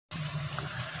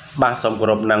បាទសូមគោ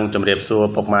រពនឹងជម្រាបសួរ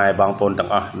ពុកម៉ែបងប្អូនទាំង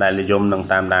អស់ដែលនិយមនឹង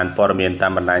តាមដានព័ត៌មានតា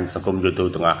មបណ្ដាញសង្គម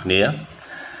YouTube ទាំងអស់គ្នា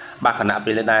បាទគណៈពេ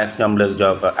លនេះដែរខ្ញុំលើកយ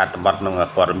កអត្ថបទនឹង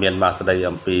ព័ត៌មានមកស្ដី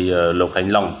អំពីលោកហេង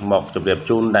ឡុងមកជម្រាប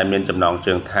ជូនដែលមានចំណង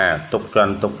ជើងថាទុក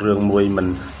រឿងមួយមិន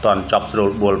ទាន់ចប់ស្រួល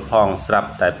បួលផងស្រាប់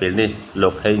តែពេលនេះលោ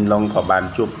កហេងឡុងក៏បាន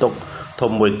ជួបទុក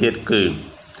ធំមួយទៀតគឺ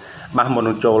បាទមុន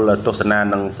នឹងចូលទស្សនា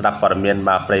និងស្ដាប់ព័ត៌មាន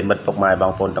បាទប្រិមិត្តពុកម៉ែប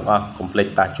ងប្អូនទាំងអស់កុំភ្លេច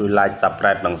បាទជួយ Like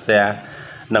Subscribe និង Share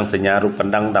និងសញ្ញារូបប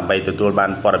ណ្ដឹងដើម្បីទទួលបា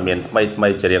នព័ត៌មានថ្មី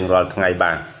ៗជារៀងរាល់ថ្ងៃ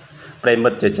បាទប្រិមិ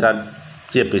ត្តជាច្រើន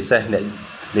ជាពិសេសអ្នក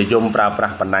និយមប្រើប្រា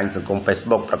ស់បណ្ដាញសង្គម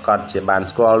Facebook ប្រកាសជាបាន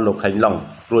ស្គាល់លោកហេងឡុង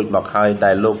រួចមកហើយ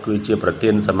ដែលលោកគឺជាប្រធា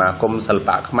នសមាគមសិល្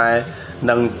បៈខ្មែរ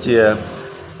និងជា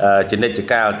និច្ច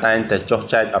កាលតែងតែចុះ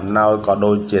ចែកអំណោយក៏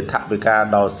ដូចជាថវិកា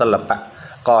ដល់សិល្ប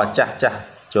ករចាស់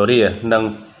ជរានិង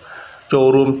ចូល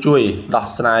រួមជួយដោះ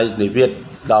ស្រាយនិវាទ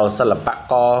ដល់សិល្ប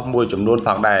ករមួយចំនួន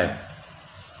ផងដែរ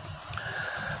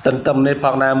ទន្ទឹមនេះផ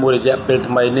ងដែរមួយរយៈពេល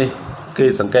ថ្មីនេះគេ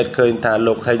សង្កេតឃើញថា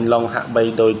លោកហេងឡុងហាក់បី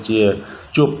ដូចជា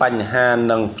ជួបបញ្ហា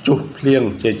និងព្យុះភ្លៀង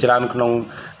ជាច្រើនក្នុង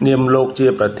នាមលោកជា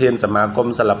ប្រធានសមាគម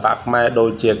សិល្បៈខ្មែរដូច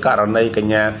ជាករណីក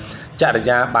ញ្ញាចរិ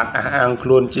យាបានអះអាងខ្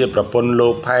លួនជាប្រពន្ធលោ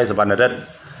កផែសវណ្ណរិទ្ធ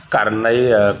ករណី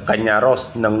កញ្ញារ៉ូស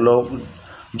និងលោក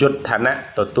យុទ្ធឋានៈ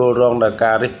ទទួលរងដោយ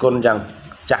ការរិះគន់យ៉ាង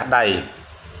ចាស់ដៃ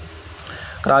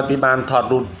ក្រោយពីបានថត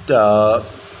រូប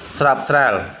ស្រាប់ស្រា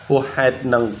លហួសហេតុ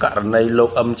នឹងករណីលោក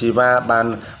អឹមជីវ៉ាបាន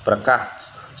ប្រកាស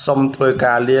សុំធ្វើ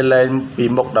ការលាលែងពី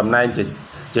មុខតំណែង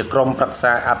ជាក្រុមប្រឹក្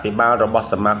សាអភិបាលរបស់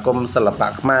សមាគមសិល្បៈ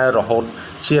ខ្មែររហូត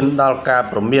ឈានដល់ការ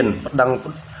ព្រមានប្តឹង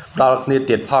ដល់គ្នា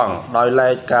ទៀតផងដោយឡែ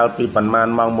កកាលពីប្រមាណ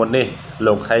ម៉ោងមុននេះ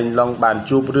លោកហេងឡុងបាន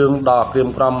ជួបរឿងដ៏ក្រៀម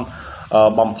ក្រំ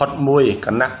បំផុតមួយគ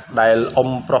ណៈដែលអ៊ំ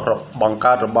ប្រុសបង្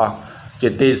កើតរបស់ជា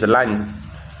ទីស្រឡាញ់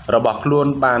របស់ខ្លួន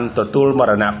បានទទួលម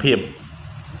រណភាព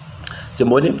ជា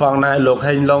មួយនេះផងដែរលោក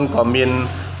ហេងឡុងក៏មាន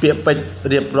ពាក្យពេចន៍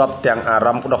រៀបរាប់ទាំងអារ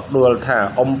ម្មណ៍ក្តុកក្តួលថា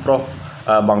អ៊ំប្រុស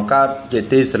បង្កើតជា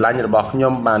ទីស្រឡាញ់របស់ខ្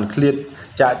ញុំបានឃ្លាត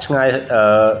ចាកឆ្ងាយ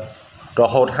រ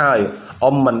ហូតហើយ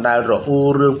អ៊ំមិនដែលរអ៊ូ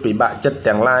រឿងពិបាកចិត្ត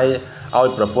ទាំងឡាយឲ្យ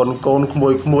ប្រពន្ធកូនក្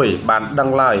មួយបានដឹង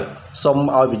ឡើយសូម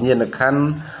ឲ្យវិញ្ញាណក្ខន្ធ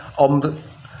អ៊ំ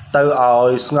ទៅឲ្យ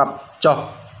ស្ងប់ចុះ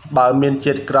បើមាន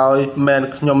ជាតិក្រោយមែន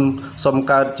ខ្ញុំសូម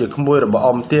កើតជាក្មួយរបស់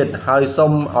អ៊ំទៀតហើយសូ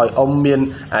មឲ្យអ៊ំមាន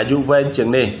អាយុវែងជា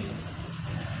ងនេះ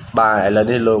បាទឥឡូវ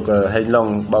នេះលោកហេងឡុង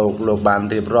លោកបាន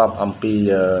រៀបរាប់អំពី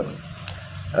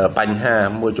បញ្ហា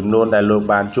មួយចំនួនដែលលោក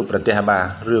បានជួបប្រទះបាទ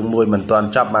រឿងមួយមិនទាន់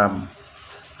ចប់បាទ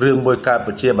រឿងមួយកើត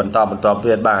ប្រជាបន្ត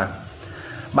ទៀតបា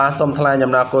ទសូមថ្លែង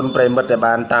អំណរគុណប្រិមិត្តដែល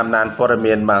បានតាមដានព័ត៌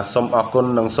មានបាទសូមអរគុណ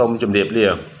និងសូមជម្រាបលា